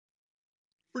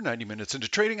We're 90 minutes into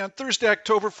trading on Thursday,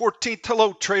 October 14th.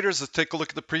 Hello, traders. Let's take a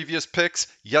look at the previous picks.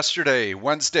 Yesterday,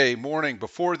 Wednesday morning,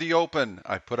 before the open,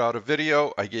 I put out a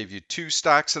video. I gave you two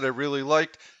stocks that I really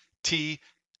liked. TSLA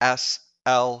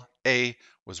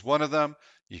was one of them.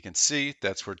 You can see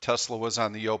that's where Tesla was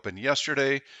on the open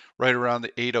yesterday, right around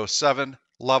the 807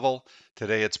 level.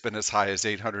 Today, it's been as high as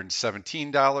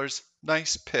 $817.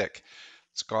 Nice pick.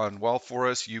 It's gone well for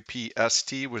us.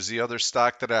 UPST was the other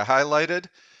stock that I highlighted.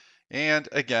 And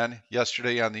again,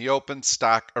 yesterday on the open,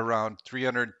 stock around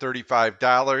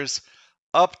 $335,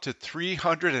 up to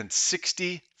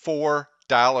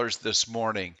 $364 this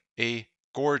morning. A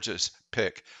gorgeous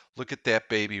pick. Look at that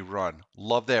baby run.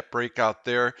 Love that breakout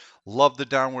there. Love the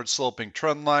downward sloping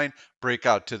trend line.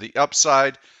 Breakout to the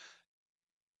upside.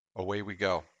 Away we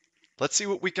go. Let's see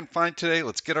what we can find today.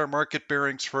 Let's get our market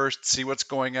bearings first, see what's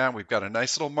going on. We've got a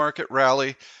nice little market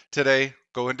rally today.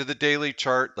 Go into the daily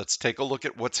chart. Let's take a look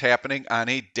at what's happening on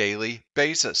a daily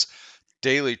basis.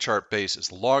 Daily chart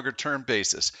basis, longer term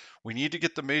basis. We need to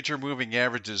get the major moving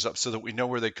averages up so that we know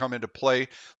where they come into play.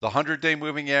 The 100-day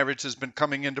moving average has been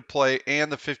coming into play,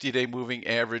 and the 50-day moving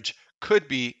average could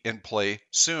be in play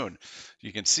soon.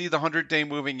 You can see the 100-day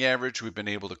moving average. We've been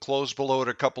able to close below it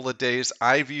a couple of days.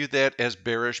 I view that as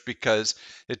bearish because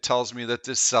it tells me that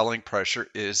this selling pressure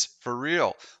is for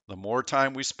real. The more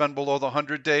time we spend below the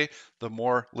 100-day, the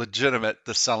more legitimate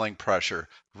the selling pressure.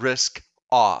 Risk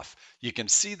off. You can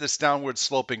see this downward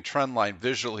sloping trend line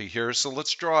visually here, so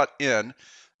let's draw it in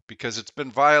because it's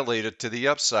been violated to the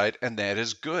upside, and that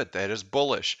is good. That is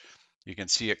bullish. You can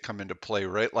see it come into play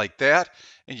right like that,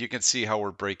 and you can see how we're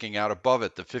breaking out above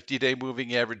it. The 50-day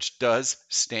moving average does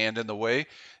stand in the way,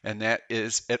 and that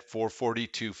is at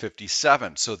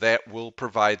 442.57. So that will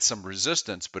provide some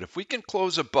resistance. But if we can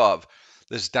close above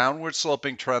this downward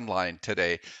sloping trend line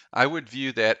today, I would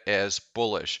view that as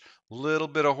bullish. Little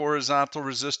bit of horizontal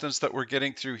resistance that we're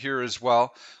getting through here as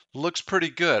well. Looks pretty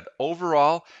good.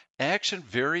 Overall, action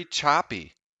very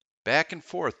choppy. Back and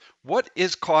forth. What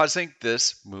is causing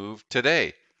this move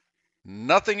today?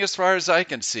 Nothing as far as I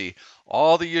can see.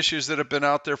 All the issues that have been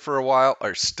out there for a while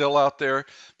are still out there.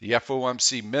 The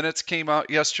FOMC minutes came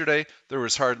out yesterday. There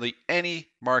was hardly any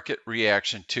market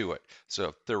reaction to it. So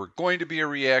if there were going to be a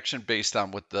reaction based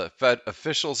on what the Fed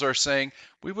officials are saying,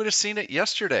 we would have seen it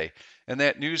yesterday. And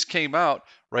that news came out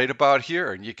right about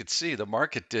here. And you could see the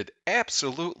market did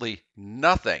absolutely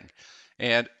nothing.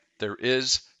 And there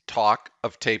is talk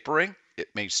of tapering. It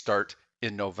may start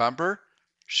in November,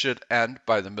 should end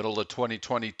by the middle of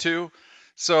 2022.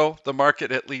 So the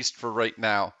market, at least for right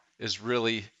now, is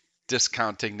really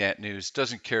discounting that news,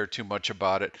 doesn't care too much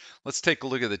about it. Let's take a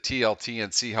look at the TLT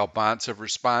and see how bonds have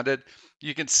responded.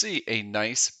 You can see a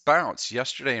nice bounce.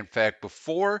 Yesterday, in fact,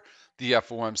 before the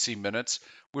FOMC minutes,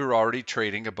 we were already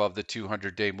trading above the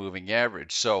 200-day moving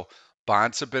average. So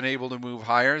bonds have been able to move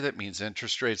higher. That means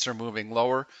interest rates are moving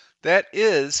lower. That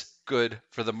is good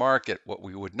for the market. What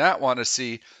we would not want to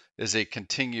see is a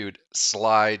continued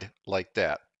slide like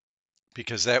that,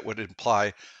 because that would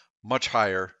imply much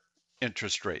higher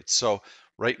interest rates. So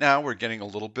right now we're getting a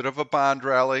little bit of a bond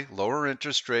rally, lower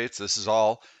interest rates. This is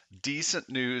all decent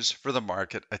news for the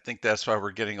market. I think that's why we're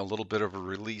getting a little bit of a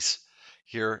release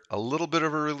here, a little bit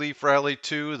of a relief rally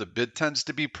too. The bid tends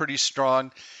to be pretty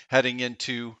strong heading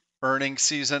into earnings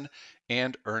season,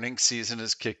 and earnings season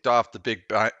is kicked off. The big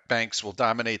banks will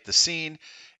dominate the scene,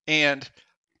 and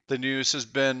the news has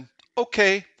been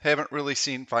okay. Haven't really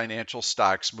seen financial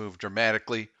stocks move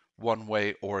dramatically one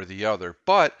way or the other.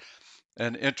 But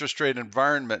an interest rate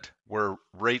environment where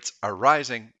rates are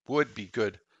rising would be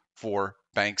good for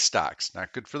bank stocks.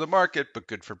 Not good for the market, but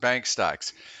good for bank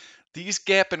stocks. These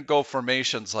gap and go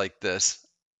formations like this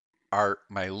are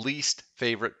my least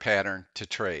favorite pattern to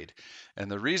trade. And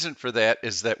the reason for that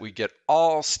is that we get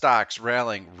all stocks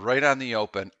rallying right on the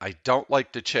open. I don't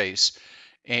like to chase.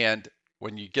 And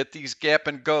when you get these gap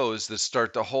and goes that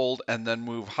start to hold and then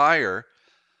move higher,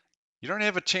 you don't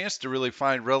have a chance to really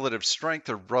find relative strength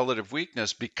or relative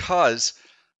weakness because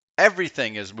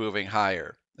everything is moving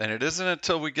higher. And it isn't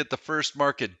until we get the first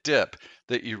market dip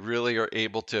that you really are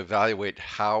able to evaluate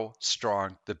how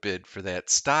strong the bid for that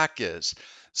stock is.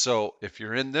 So if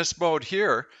you're in this mode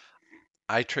here,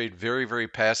 I trade very, very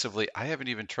passively. I haven't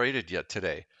even traded yet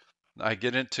today. I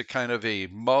get into kind of a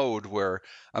mode where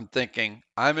I'm thinking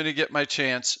I'm going to get my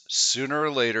chance sooner or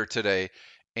later today.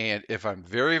 And if I'm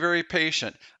very, very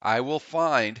patient, I will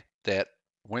find that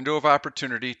window of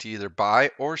opportunity to either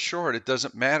buy or short. It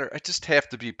doesn't matter. I just have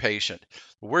to be patient.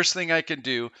 The worst thing I can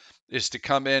do is to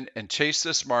come in and chase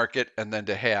this market and then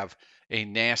to have a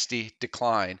nasty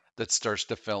decline that starts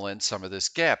to fill in some of this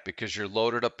gap because you're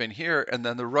loaded up in here and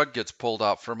then the rug gets pulled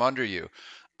out from under you.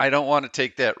 I don't want to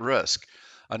take that risk.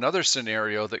 Another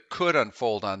scenario that could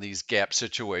unfold on these gap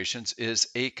situations is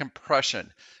a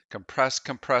compression. Compress,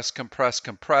 compress, compress,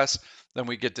 compress. Then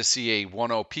we get to see a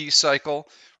 1OP cycle.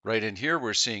 Right in here,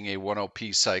 we're seeing a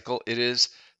 1OP cycle. It is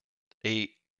a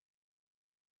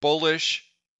bullish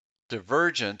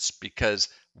divergence because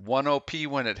 1OP,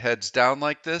 when it heads down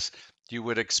like this, you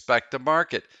would expect the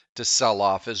market to sell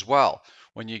off as well.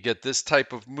 When you get this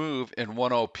type of move in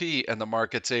 1OP and the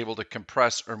market's able to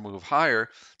compress or move higher,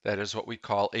 that is what we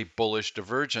call a bullish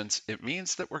divergence. It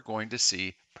means that we're going to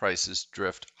see prices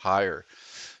drift higher.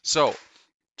 So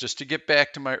just to get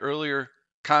back to my earlier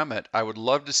comment, I would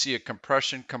love to see a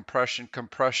compression, compression,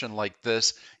 compression like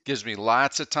this. Gives me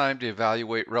lots of time to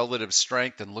evaluate relative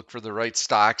strength and look for the right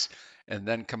stocks. And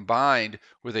then combined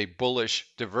with a bullish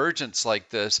divergence like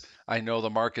this, I know the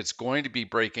market's going to be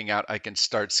breaking out. I can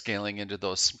start scaling into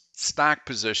those stock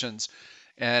positions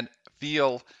and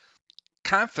feel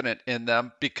confident in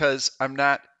them because I'm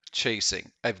not chasing.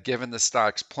 I've given the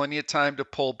stocks plenty of time to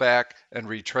pull back and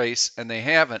retrace, and they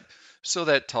haven't. So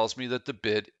that tells me that the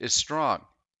bid is strong.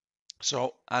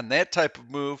 So on that type of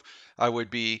move, I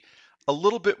would be a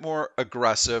little bit more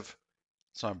aggressive.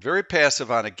 So I'm very passive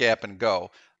on a gap and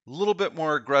go, a little bit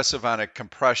more aggressive on a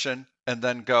compression and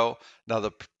then go. Now,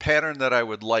 the pattern that I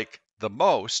would like the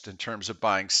most in terms of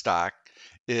buying stock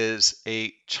is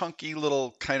a chunky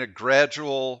little kind of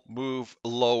gradual move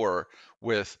lower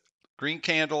with green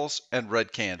candles and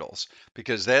red candles,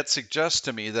 because that suggests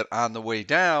to me that on the way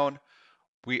down,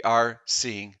 we are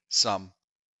seeing some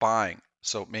buying.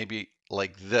 So maybe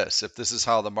like this, if this is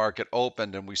how the market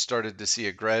opened and we started to see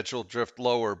a gradual drift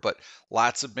lower, but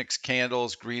lots of mixed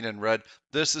candles, green and red,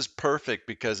 this is perfect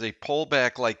because a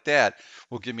pullback like that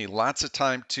will give me lots of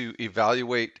time to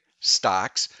evaluate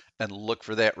stocks and look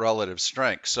for that relative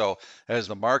strength. So as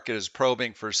the market is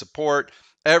probing for support,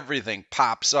 everything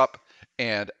pops up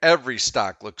and every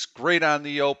stock looks great on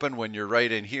the open when you're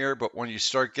right in here, but when you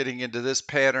start getting into this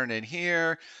pattern in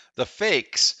here, the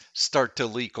fakes start to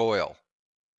leak oil.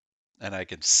 And I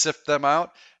can sift them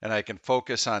out and I can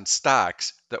focus on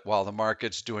stocks that while the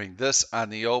market's doing this on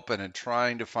the open and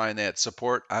trying to find that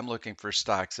support, I'm looking for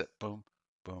stocks that boom,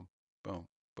 boom, boom,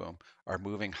 boom are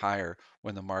moving higher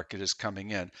when the market is coming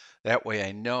in. That way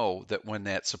I know that when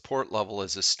that support level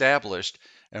is established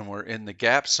and we're in the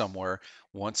gap somewhere,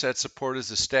 once that support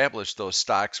is established, those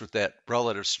stocks with that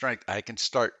relative strength, I can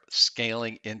start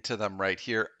scaling into them right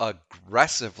here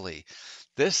aggressively.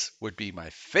 This would be my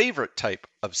favorite type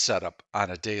of setup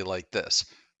on a day like this.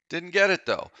 Didn't get it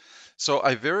though. So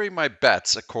I vary my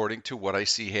bets according to what I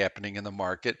see happening in the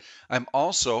market. I'm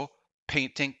also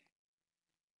painting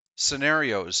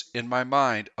scenarios in my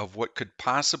mind of what could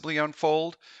possibly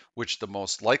unfold, which the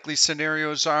most likely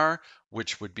scenarios are,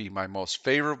 which would be my most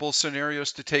favorable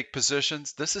scenarios to take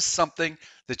positions. This is something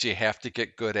that you have to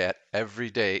get good at every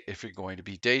day if you're going to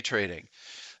be day trading.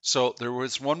 So there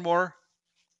was one more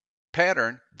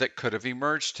pattern that could have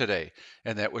emerged today,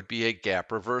 and that would be a gap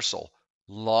reversal.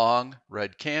 Long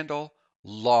red candle,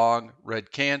 long red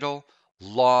candle,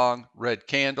 long red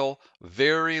candle,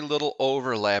 very little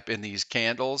overlap in these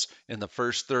candles in the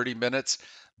first 30 minutes.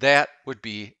 That would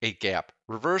be a gap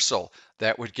reversal.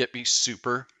 That would get me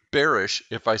super bearish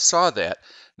if I saw that.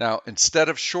 Now, instead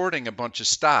of shorting a bunch of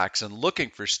stocks and looking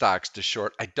for stocks to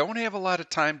short, I don't have a lot of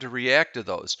time to react to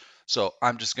those. So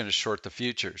I'm just going to short the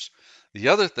futures. The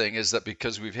other thing is that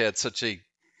because we've had such a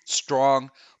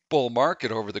strong bull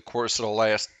market over the course of the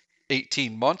last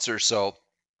 18 months or so,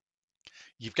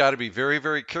 you've got to be very,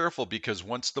 very careful because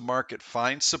once the market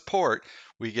finds support,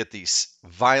 we get these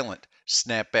violent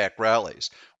snapback rallies.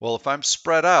 Well, if I'm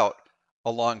spread out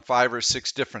along 5 or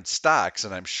 6 different stocks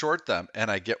and I'm short them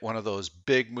and I get one of those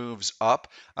big moves up,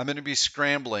 I'm going to be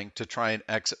scrambling to try and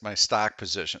exit my stock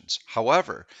positions.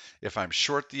 However, if I'm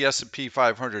short the S&P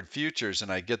 500 futures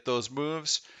and I get those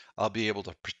moves, I'll be able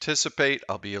to participate.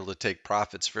 I'll be able to take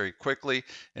profits very quickly.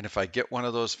 And if I get one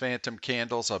of those phantom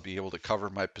candles, I'll be able to cover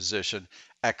my position,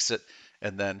 exit,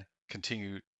 and then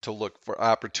continue to look for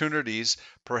opportunities,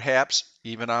 perhaps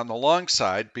even on the long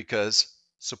side, because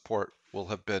support will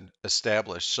have been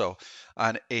established. So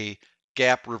on a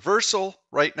gap reversal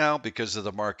right now, because of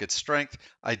the market strength,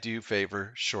 I do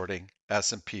favor shorting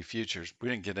S&P futures. We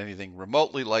didn't get anything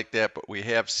remotely like that, but we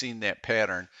have seen that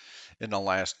pattern in the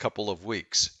last couple of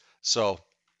weeks. So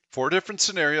 4 different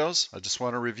scenarios. I just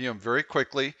want to review them very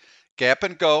quickly. Gap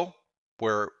and go,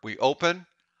 where we open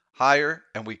higher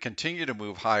and we continue to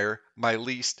move higher, my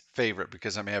least favorite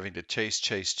because I'm having to chase,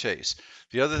 chase, chase.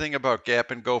 The other thing about gap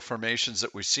and go formations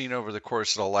that we've seen over the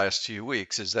course of the last few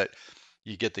weeks is that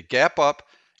you get the gap up,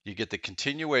 You get the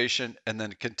continuation, and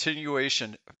then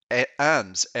continuation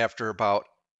ends after about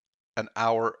an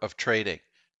hour of trading,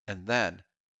 and then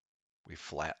we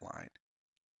flatline.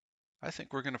 I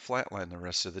think we're going to flatline the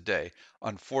rest of the day.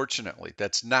 Unfortunately,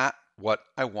 that's not what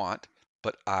I want,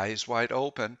 but eyes wide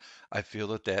open, I feel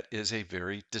that that is a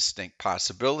very distinct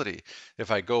possibility.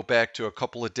 If I go back to a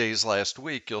couple of days last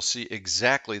week, you'll see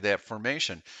exactly that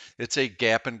formation. It's a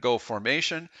gap and go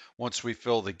formation. Once we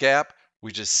fill the gap,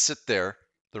 we just sit there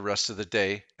the rest of the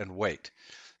day and wait.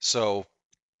 So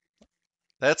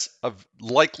that's a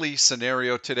likely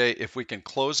scenario today. If we can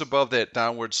close above that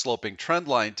downward sloping trend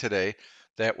line today,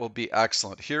 that will be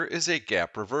excellent. Here is a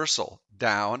gap reversal.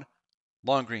 Down,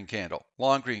 long green candle,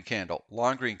 long green candle,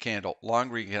 long green candle, long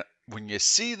green candle. When you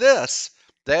see this,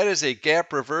 that is a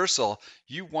gap reversal.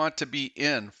 You want to be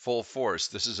in full force.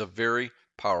 This is a very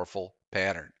powerful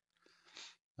pattern.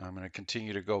 I'm going to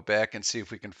continue to go back and see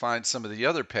if we can find some of the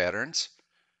other patterns,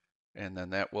 and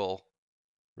then that will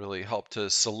really help to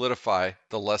solidify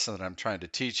the lesson that I'm trying to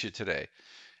teach you today.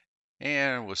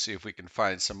 And we'll see if we can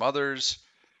find some others.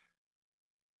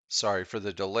 Sorry for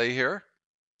the delay here.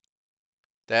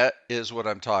 That is what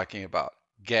I'm talking about.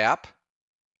 Gap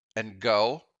and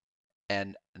go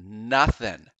and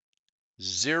nothing.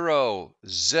 Zero,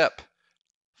 zip,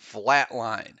 flat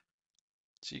line.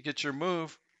 So you get your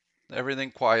move,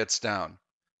 everything quiets down.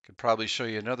 Could probably show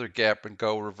you another gap and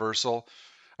go reversal,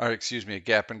 or excuse me, a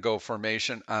gap and go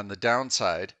formation on the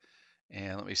downside.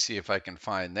 And let me see if I can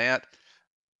find that.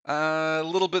 A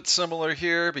little bit similar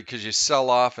here because you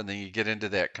sell off and then you get into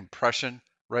that compression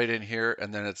right in here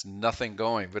and then it's nothing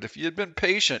going. But if you had been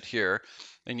patient here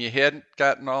and you hadn't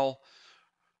gotten all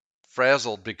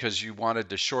frazzled because you wanted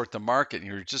to short the market and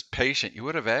you were just patient, you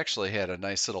would have actually had a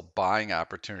nice little buying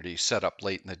opportunity set up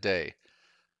late in the day.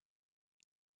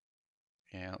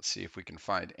 And let's see if we can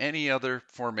find any other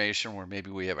formation where maybe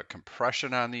we have a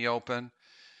compression on the open.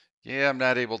 Yeah, I'm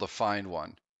not able to find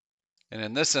one. And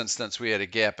in this instance, we had a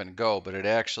gap and go, but it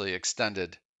actually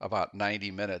extended about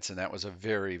 90 minutes, and that was a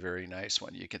very, very nice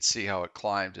one. You can see how it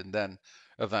climbed, and then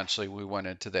eventually we went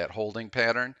into that holding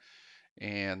pattern.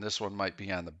 And this one might be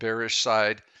on the bearish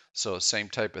side. So same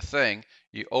type of thing.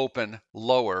 You open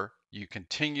lower, you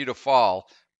continue to fall,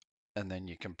 and then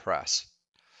you compress.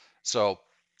 So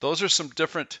those are some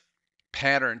different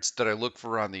patterns that I look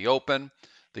for on the open.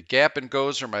 The gap and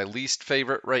goes are my least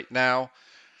favorite right now.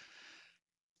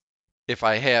 If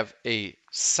I have a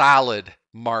solid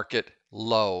market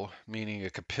low, meaning a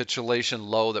capitulation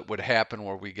low that would happen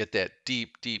where we get that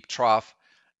deep, deep trough,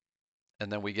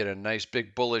 and then we get a nice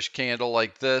big bullish candle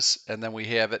like this, and then we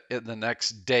have it in the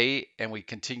next day and we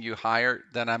continue higher,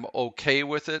 then I'm okay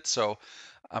with it. So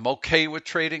I'm okay with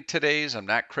trading today's. I'm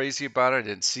not crazy about it. I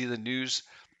didn't see the news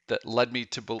that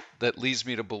leads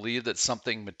me to believe that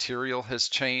something material has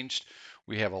changed.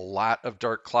 We have a lot of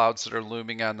dark clouds that are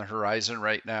looming on the horizon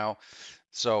right now.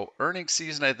 So earnings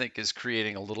season, I think, is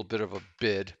creating a little bit of a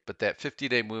bid, but that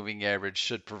 50-day moving average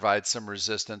should provide some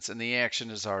resistance, and the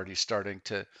action is already starting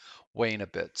to wane a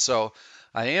bit. So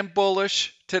I am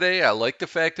bullish today. I like the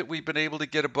fact that we've been able to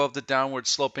get above the downward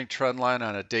sloping trend line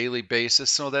on a daily basis.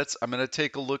 So I'm going to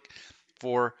take a look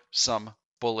for some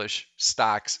bullish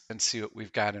stocks and see what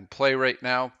we've got in play right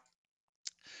now.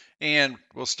 And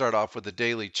we'll start off with the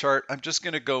daily chart. I'm just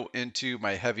going to go into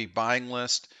my heavy buying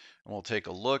list and we'll take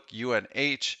a look.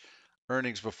 UNH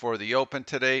earnings before the open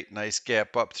today. Nice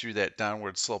gap up through that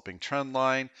downward sloping trend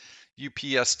line.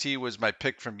 UPST was my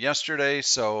pick from yesterday,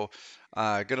 so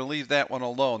going to leave that one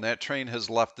alone. That train has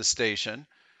left the station.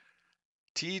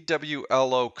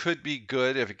 TWLO could be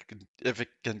good if it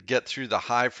can get through the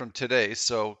high from today.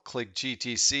 So click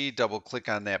GTC, double click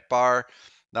on that bar.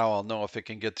 Now I'll know if it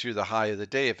can get through the high of the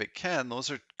day. If it can,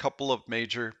 those are a couple of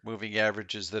major moving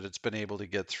averages that it's been able to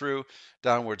get through.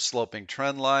 Downward sloping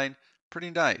trend line,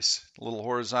 pretty nice. A little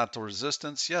horizontal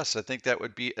resistance. Yes, I think that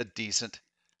would be a decent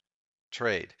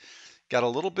trade. Got a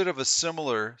little bit of a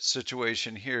similar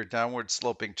situation here, downward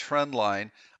sloping trend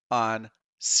line on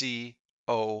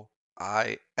COIN.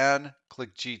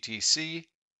 Click GTC,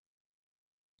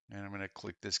 and I'm going to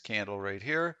click this candle right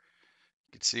here.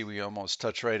 You can see we almost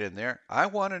touch right in there. I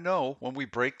want to know when we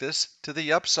break this to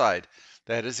the upside.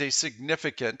 That is a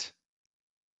significant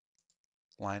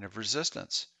line of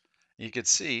resistance. You can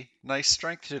see nice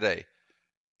strength today.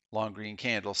 Long green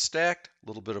candle stacked, a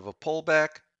little bit of a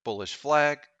pullback, bullish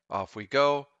flag, off we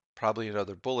go. Probably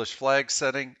another bullish flag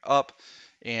setting up,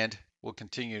 and we'll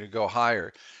continue to go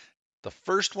higher. The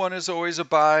first one is always a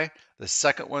buy. The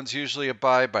second one's usually a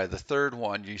buy. By the third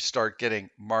one, you start getting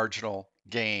marginal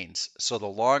gains. So the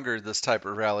longer this type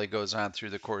of rally goes on through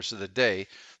the course of the day,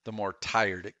 the more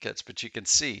tired it gets. But you can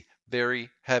see very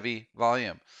heavy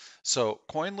volume. So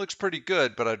coin looks pretty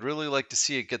good, but I'd really like to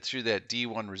see it get through that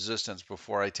D1 resistance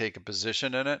before I take a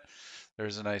position in it.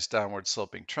 There's a nice downward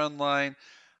sloping trend line.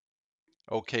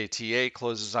 OKTA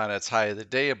closes on its high of the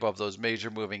day above those major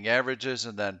moving averages,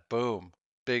 and then boom,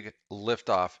 big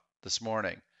liftoff this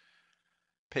morning.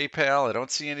 PayPal, I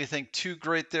don't see anything too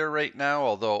great there right now,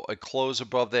 although a close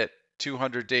above that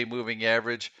 200-day moving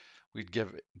average, we'd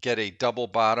get a double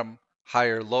bottom,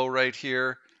 higher low right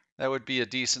here. That would be a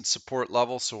decent support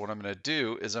level. So what I'm going to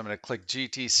do is I'm going to click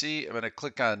GTC. I'm going to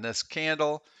click on this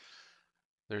candle.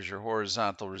 There's your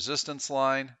horizontal resistance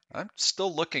line. I'm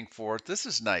still looking for it. This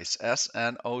is nice.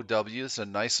 SNOW is a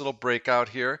nice little breakout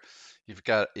here. You've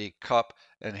got a cup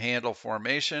and handle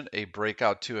formation, a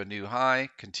breakout to a new high,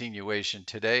 continuation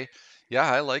today. Yeah,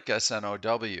 I like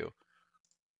SNOW.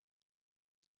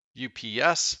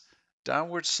 UPS,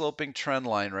 downward sloping trend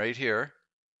line right here.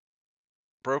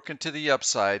 Broken to the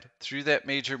upside through that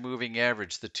major moving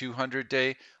average, the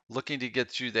 200-day, looking to get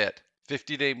through that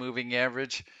 50-day moving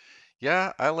average.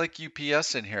 Yeah, I like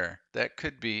UPS in here. That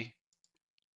could be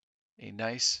a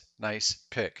nice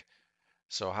pick.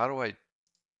 So how do I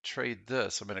trade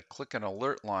this? I'm going to click an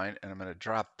alert line and I'm going to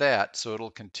drop that so it'll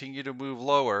continue to move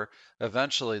lower.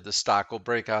 Eventually the stock will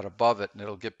break out above it and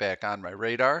it'll get back on my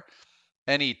radar.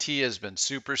 NET has been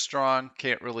super strong.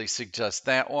 Can't really suggest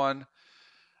that one.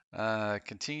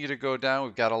 Continue to go down.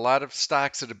 We've got a lot of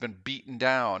stocks that have been beaten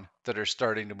down that are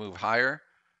starting to move higher.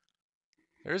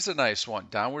 There's a nice one.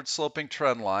 Downward sloping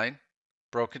trend line.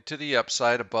 Broken to the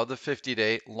upside above the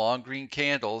 50-day. Long green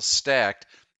candles stacked.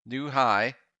 New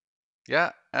high.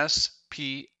 Yeah,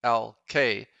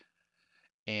 SPLK.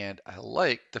 And I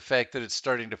like the fact that it's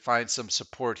starting to find some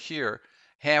support here.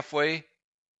 Halfway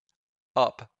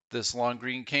up this long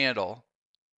green candle.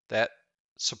 That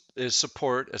is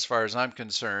support as far as I'm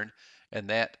concerned.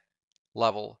 And that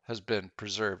level has been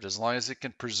preserved. As long as it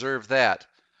can preserve that,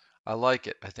 I like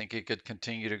it. I think it could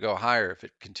continue to go higher. If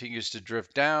it continues to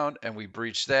drift down and we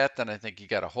breach that, then I think you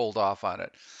got to hold off on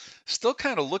it. Still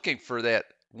kind of looking for that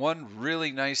one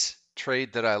really nice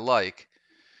trade that I like.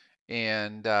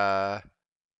 And I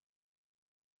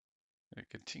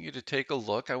continue to take a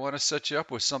look. I want to set you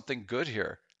up with something good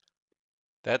here.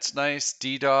 That's nice.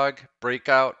 D-Dog,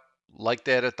 breakout, like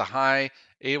that at the high.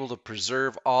 Able to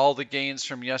preserve all the gains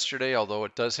from yesterday, although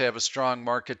it does have a strong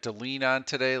market to lean on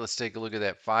today. Let's take a look at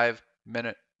that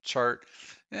 5-minute chart.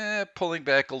 Pulling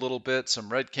back a little bit,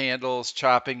 some red candles,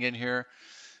 chopping in here.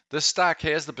 This stock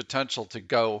has the potential to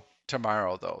go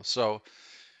tomorrow, though. So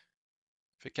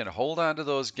if it can hold on to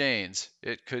those gains,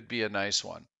 it could be a nice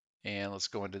one. And let's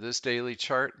go into this daily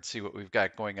chart and see what we've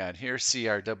got going on here.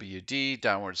 CRWD,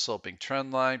 downward sloping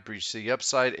trend line, breach the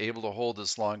upside, able to hold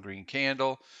this long green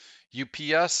candle.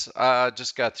 UPS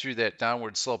just got through that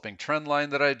downward sloping trend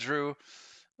line that I drew.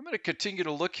 I'm going to continue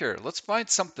to look here. Let's find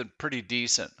something pretty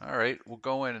decent. All right, we'll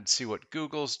go in and see what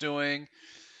Google's doing.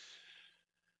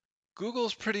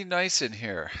 Google's pretty nice in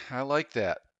here. I like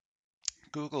that.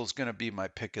 Google's going to be my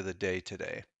pick of the day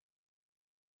today.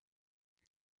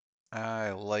 I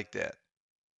like that.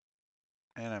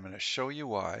 And I'm going to show you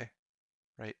why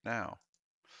right now.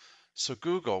 So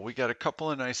Google, we got a couple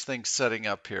of nice things setting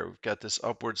up here. We've got this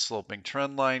upward sloping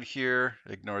trend line here.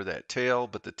 Ignore that tail,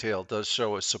 but the tail does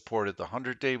show us support at the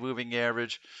 100-day moving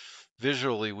average.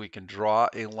 Visually, we can draw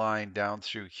a line down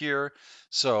through here.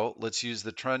 So let's use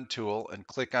the trend tool and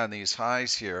click on these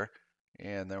highs here.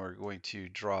 And then we're going to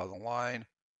draw the line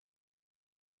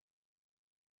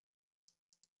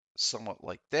somewhat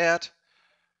like that.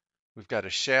 We've got a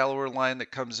shallower line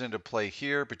that comes into play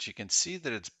here, but you can see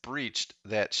that it's breached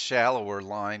that shallower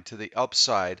line to the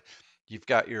upside. You've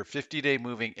got your 50-day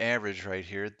moving average right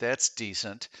here. That's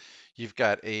decent. You've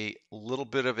got a little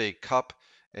bit of a cup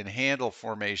and handle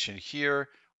formation here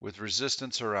with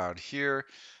resistance around here.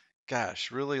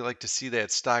 Gosh, really like to see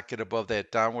that stock get above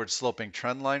that downward sloping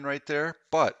trend line right there.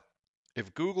 But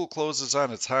if Google closes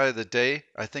on its high of the day,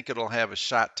 I think it'll have a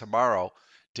shot tomorrow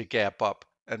to gap up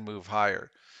and move higher.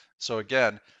 So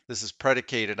again, this is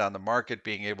predicated on the market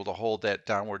being able to hold that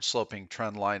downward sloping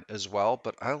trend line as well.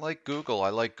 But I like Google. I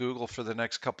like Google for the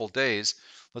next couple days.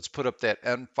 Let's put up that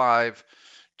N5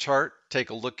 chart,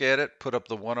 take a look at it, put up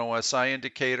the 1 OSI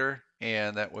indicator,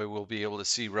 and that way we'll be able to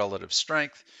see relative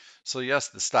strength. So yes,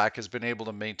 the stock has been able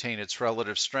to maintain its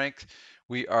relative strength.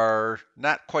 We are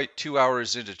not quite 2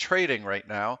 hours into trading right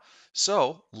now,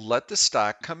 so let the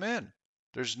stock come in.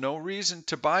 There's no reason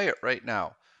to buy it right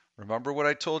now. Remember what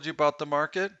I told you about the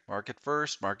market? Market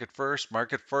first, market first,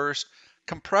 market first.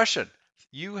 Compression.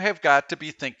 You have got to be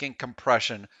thinking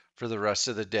compression for the rest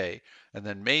of the day. And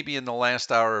then maybe in the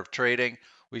last hour of trading,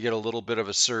 we get a little bit of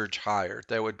a surge higher.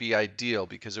 That would be ideal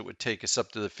because it would take us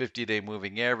up to the 50-day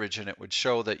moving average and it would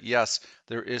show that yes,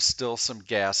 there is still some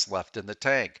gas left in the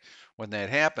tank. When that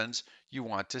happens, you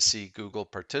want to see Google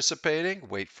participating,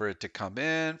 wait for it to come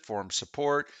in, form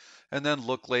support, and then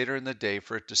look later in the day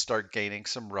for it to start gaining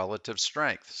some relative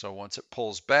strength. So once it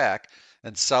pulls back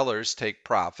and sellers take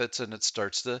profits and it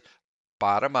starts to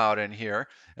bottom out in here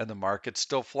and the market's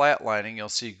still flatlining, you'll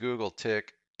see Google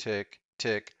tick, tick,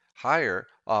 tick higher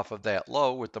off of that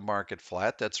low with the market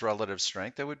flat. That's relative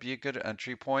strength. That would be a good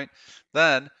entry point.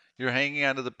 Then you're hanging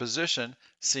onto the position,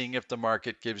 seeing if the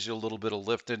market gives you a little bit of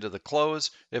lift into the close.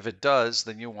 If it does,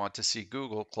 then you want to see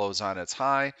Google close on its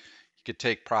high. You could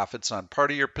take profits on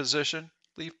part of your position,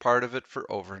 leave part of it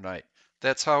for overnight.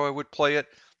 That's how I would play it.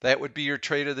 That would be your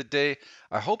trade of the day.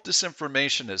 I hope this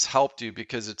information has helped you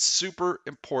because it's super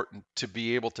important to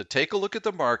be able to take a look at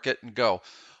the market and go,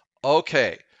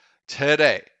 okay,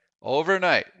 today,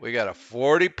 overnight, we got a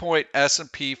 40-point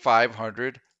S&P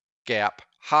 500 gap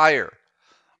higher.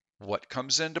 What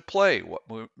comes into play? What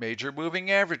major moving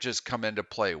averages come into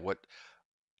play? What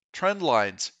trend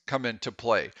lines come into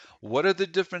play? What are the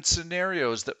different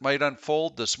scenarios that might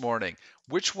unfold this morning?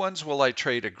 Which ones will I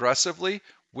trade aggressively?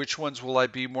 Which ones will I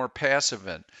be more passive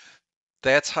in?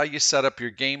 That's how you set up your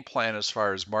game plan as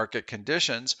far as market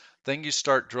conditions. Then you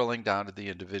start drilling down to the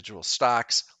individual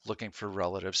stocks, looking for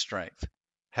relative strength,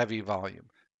 heavy volume,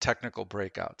 technical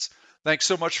breakouts. Thanks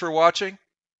so much for watching.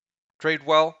 Trade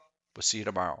well. We'll see you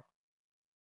tomorrow.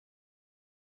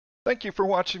 Thank you for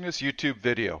watching this YouTube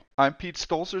video. I'm Pete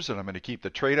Stolzers and I'm going to keep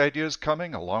the trade ideas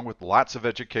coming along with lots of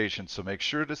education, so make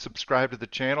sure to subscribe to the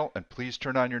channel and please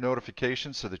turn on your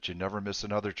notifications so that you never miss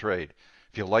another trade.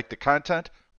 If you like the content,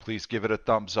 please give it a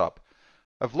thumbs up.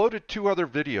 I've loaded 2 other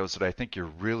videos that I think you're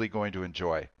really going to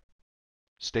enjoy.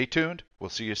 Stay tuned.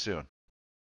 We'll see you soon.